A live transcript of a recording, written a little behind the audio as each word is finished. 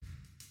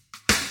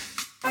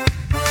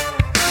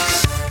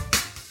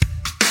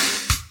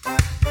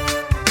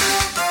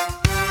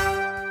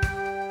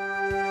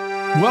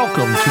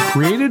Welcome to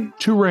Created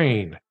to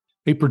Reign,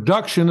 a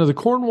production of the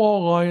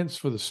Cornwall Alliance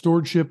for the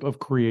Stewardship of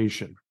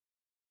Creation.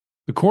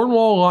 The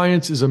Cornwall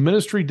Alliance is a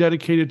ministry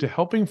dedicated to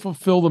helping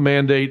fulfill the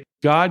mandate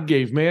God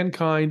gave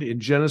mankind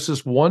in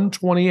Genesis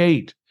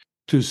 1:28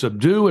 to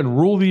subdue and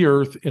rule the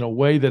earth in a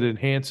way that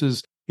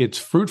enhances its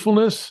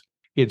fruitfulness,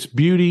 its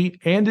beauty,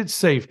 and its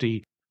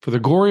safety for the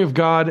glory of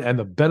God and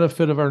the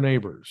benefit of our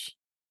neighbors.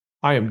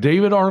 I am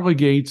David Arley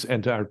Gates,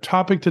 and our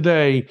topic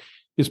today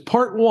is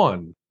part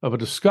one of a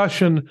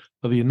discussion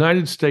of the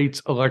United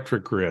States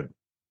electric grid.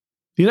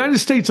 The United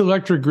States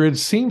electric grid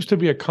seems to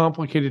be a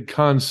complicated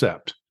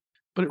concept,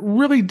 but it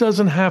really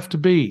doesn't have to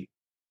be.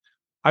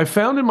 I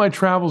found in my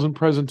travels and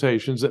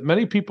presentations that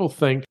many people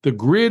think the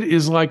grid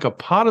is like a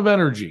pot of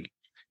energy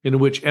in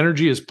which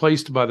energy is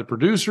placed by the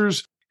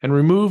producers and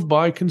removed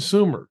by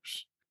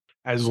consumers.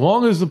 As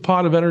long as the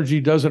pot of energy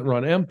doesn't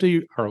run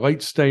empty, our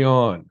lights stay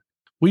on.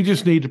 We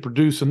just need to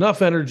produce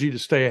enough energy to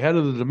stay ahead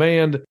of the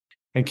demand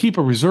and keep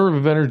a reserve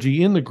of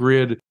energy in the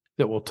grid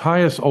that will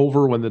tie us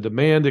over when the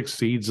demand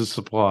exceeds the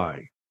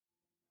supply.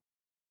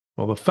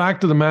 Well, the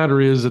fact of the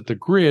matter is that the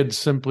grid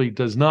simply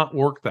does not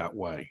work that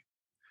way.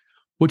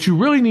 What you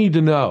really need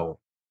to know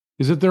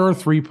is that there are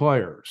three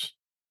players: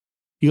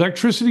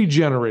 electricity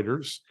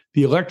generators,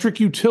 the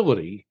electric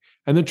utility,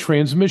 and the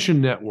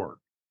transmission network.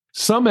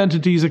 Some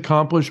entities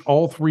accomplish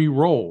all three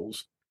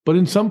roles, but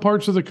in some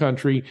parts of the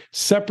country,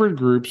 separate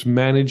groups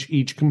manage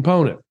each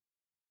component.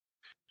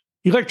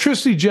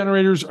 Electricity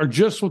generators are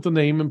just what the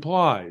name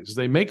implies.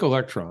 They make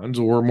electrons,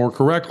 or more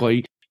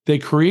correctly, they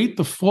create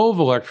the flow of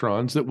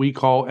electrons that we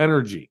call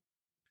energy.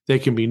 They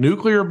can be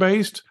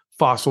nuclear-based,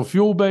 fossil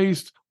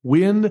fuel-based,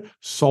 wind,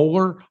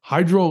 solar,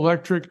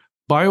 hydroelectric,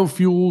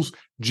 biofuels,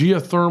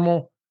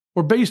 geothermal,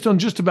 or based on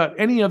just about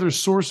any other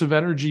source of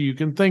energy you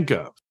can think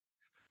of.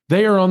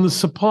 They are on the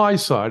supply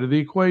side of the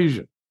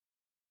equation.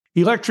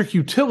 Electric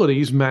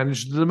utilities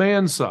manage the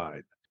demand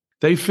side.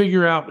 They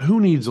figure out who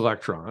needs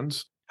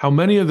electrons, how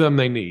many of them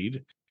they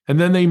need, and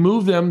then they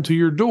move them to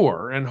your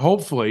door, and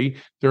hopefully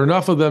there are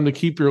enough of them to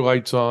keep your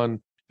lights on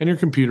and your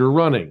computer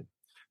running.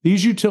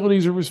 These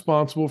utilities are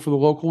responsible for the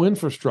local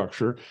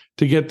infrastructure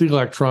to get the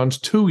electrons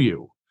to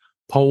you.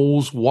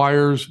 Poles,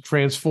 wires,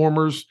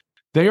 transformers,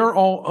 they are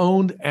all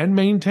owned and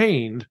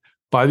maintained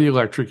by the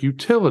electric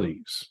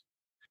utilities.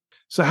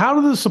 So how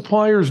do the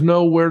suppliers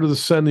know where to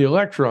send the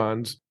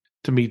electrons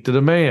to meet the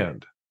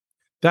demand?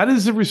 That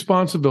is the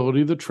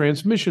responsibility of the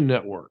transmission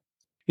network.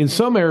 In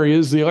some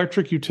areas, the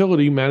electric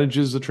utility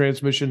manages the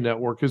transmission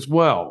network as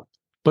well.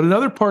 But in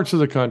other parts of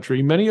the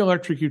country, many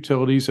electric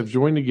utilities have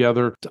joined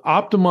together to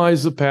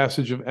optimize the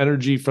passage of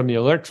energy from the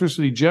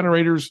electricity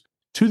generators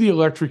to the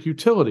electric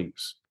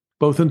utilities,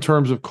 both in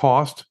terms of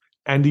cost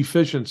and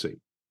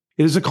efficiency.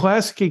 It is a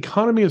classic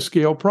economy of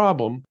scale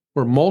problem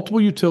where multiple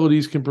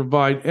utilities can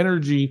provide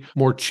energy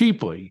more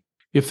cheaply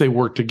if they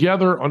work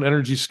together on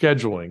energy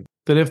scheduling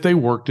than if they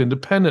worked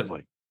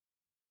independently.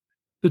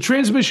 The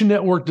transmission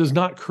network does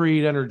not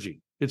create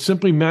energy. It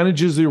simply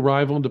manages the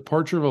arrival and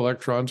departure of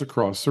electrons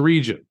across the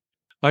region.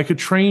 Like a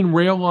train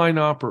rail line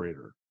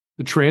operator,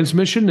 the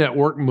transmission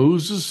network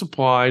moves the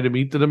supply to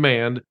meet the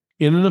demand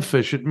in an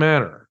efficient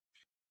manner.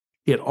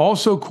 It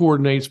also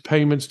coordinates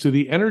payments to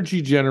the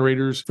energy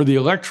generators for the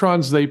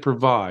electrons they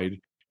provide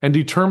and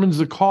determines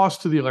the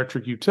cost to the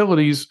electric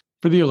utilities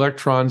for the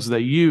electrons they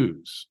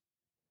use.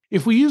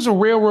 If we use a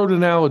railroad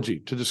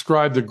analogy to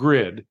describe the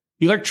grid,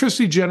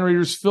 electricity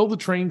generators fill the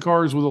train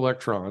cars with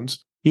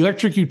electrons,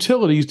 electric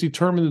utilities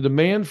determine the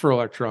demand for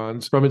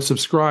electrons from its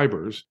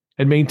subscribers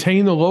and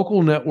maintain the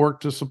local network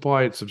to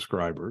supply its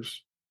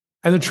subscribers,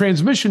 and the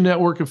transmission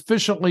network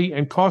efficiently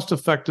and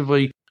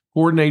cost-effectively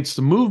coordinates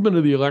the movement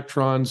of the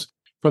electrons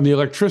from the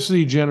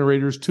electricity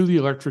generators to the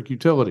electric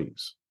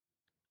utilities.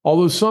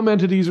 Although some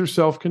entities are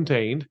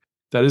self-contained,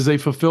 that is, they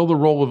fulfill the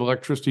role of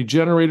electricity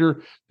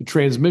generator, the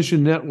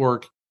transmission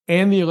network,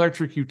 and the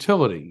electric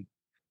utility,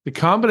 the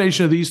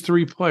combination of these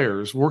three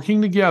players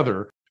working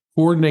together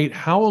coordinate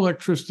how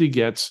electricity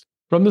gets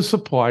from the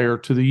supplier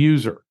to the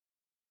user.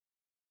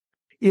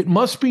 It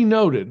must be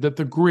noted that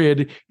the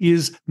grid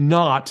is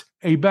not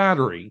a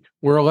battery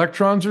where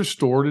electrons are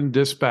stored and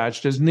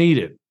dispatched as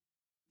needed.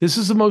 This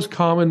is the most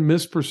common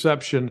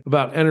misperception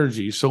about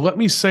energy, so let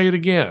me say it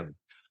again.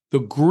 The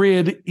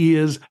grid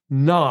is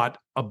not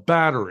a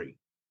battery.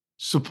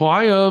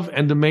 Supply of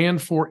and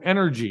demand for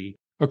energy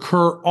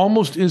occur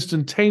almost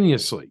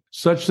instantaneously,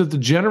 such that the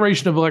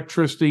generation of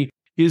electricity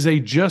is a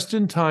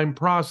just-in-time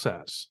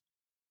process.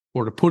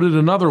 Or to put it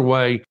another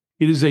way,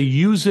 it is a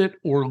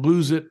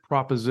use-it-or-lose-it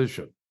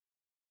proposition.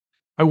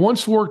 I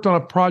once worked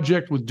on a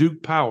project with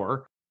Duke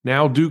Power,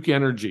 now Duke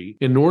Energy,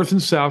 in North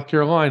and South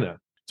Carolina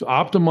to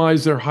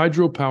optimize their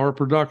hydropower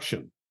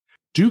production.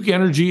 Duke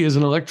Energy is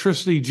an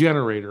electricity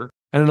generator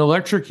and an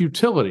electric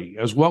utility,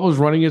 as well as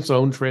running its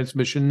own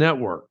transmission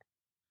network.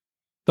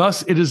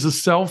 Thus, it is a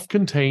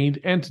self-contained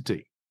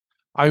entity.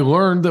 I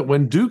learned that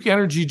when Duke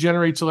Energy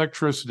generates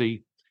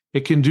electricity,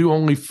 it can do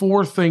only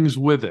four things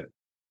with it.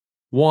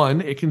 1,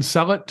 it can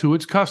sell it to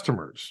its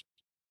customers.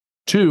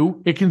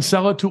 2, it can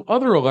sell it to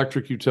other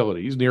electric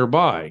utilities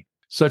nearby,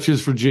 such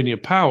as Virginia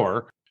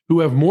Power,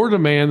 who have more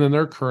demand than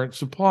their current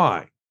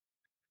supply.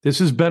 This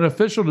is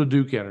beneficial to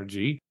Duke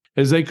Energy,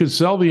 as they could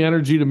sell the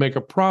energy to make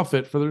a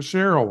profit for their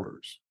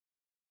shareholders.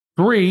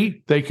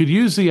 3, they could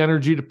use the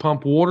energy to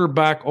pump water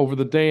back over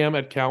the dam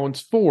at Cowan's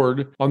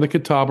Ford on the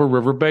Catawba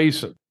River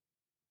Basin.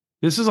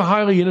 This is a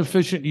highly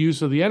inefficient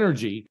use of the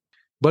energy,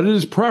 but it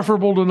is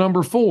preferable to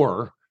number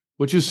 4,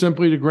 which is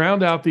simply to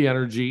ground out the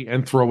energy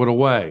and throw it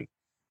away.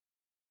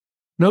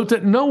 Note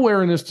that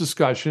nowhere in this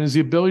discussion is the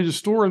ability to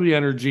store the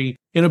energy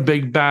in a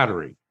big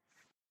battery.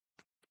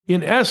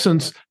 In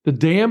essence, the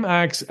dam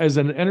acts as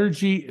an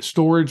energy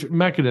storage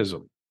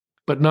mechanism,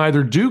 but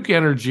neither Duke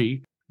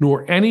Energy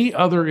nor any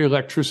other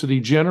electricity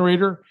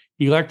generator,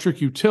 electric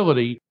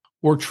utility,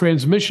 or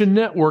transmission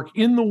network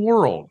in the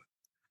world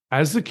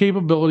has the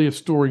capability of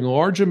storing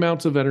large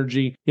amounts of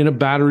energy in a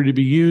battery to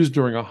be used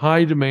during a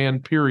high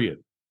demand period.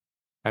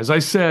 As I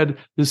said,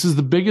 this is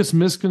the biggest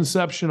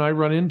misconception I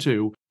run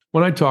into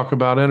when I talk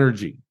about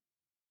energy.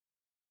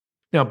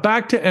 Now,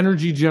 back to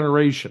energy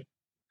generation.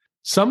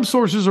 Some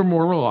sources are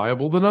more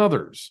reliable than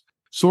others.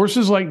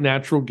 Sources like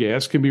natural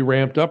gas can be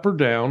ramped up or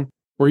down,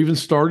 or even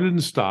started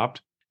and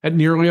stopped at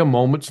nearly a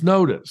moment's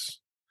notice.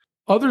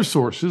 Other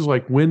sources,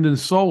 like wind and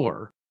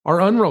solar,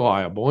 are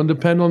unreliable and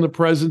depend on the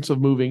presence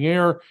of moving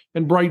air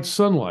and bright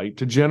sunlight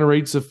to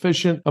generate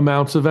sufficient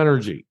amounts of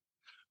energy.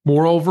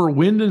 Moreover,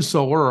 wind and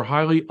solar are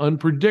highly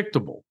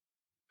unpredictable.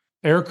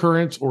 Air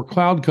currents or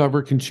cloud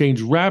cover can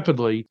change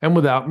rapidly and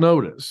without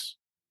notice.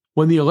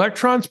 When the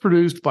electrons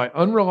produced by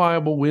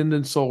unreliable wind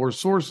and solar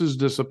sources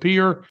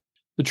disappear,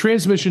 the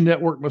transmission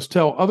network must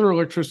tell other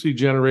electricity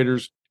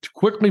generators to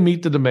quickly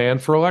meet the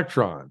demand for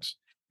electrons.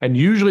 And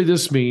usually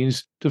this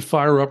means to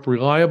fire up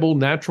reliable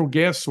natural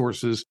gas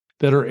sources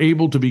that are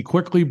able to be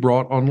quickly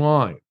brought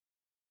online.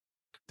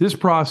 This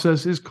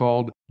process is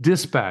called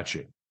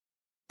dispatching.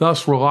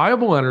 Thus,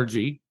 reliable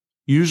energy,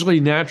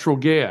 usually natural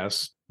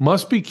gas,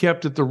 must be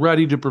kept at the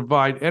ready to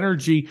provide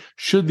energy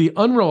should the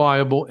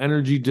unreliable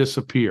energy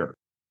disappear.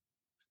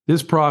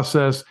 This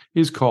process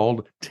is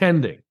called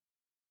tending.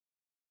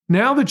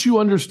 Now that you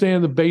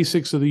understand the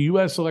basics of the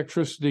U.S.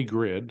 electricity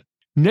grid,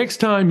 next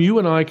time you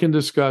and I can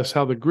discuss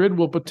how the grid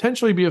will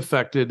potentially be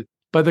affected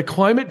by the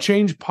climate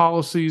change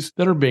policies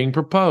that are being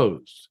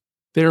proposed.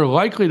 They are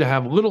likely to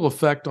have little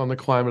effect on the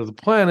climate of the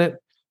planet,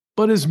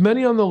 but as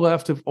many on the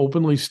left have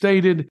openly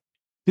stated,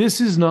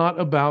 this is not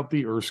about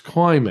the Earth's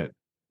climate.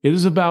 It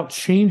is about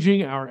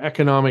changing our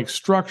economic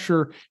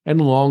structure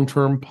and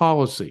long-term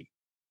policy.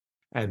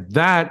 And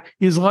that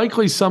is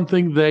likely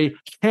something they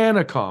can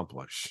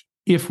accomplish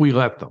if we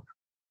let them.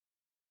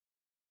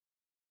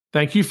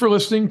 Thank you for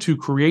listening to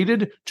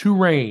Created to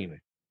Reign.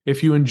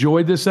 If you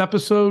enjoyed this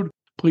episode,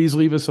 please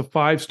leave us a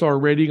 5-star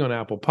rating on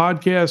Apple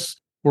Podcasts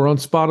or on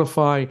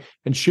Spotify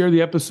and share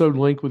the episode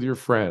link with your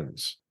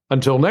friends.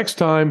 Until next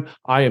time,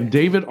 I am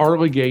David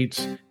Arley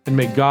Gates, and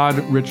may God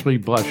richly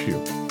bless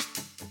you.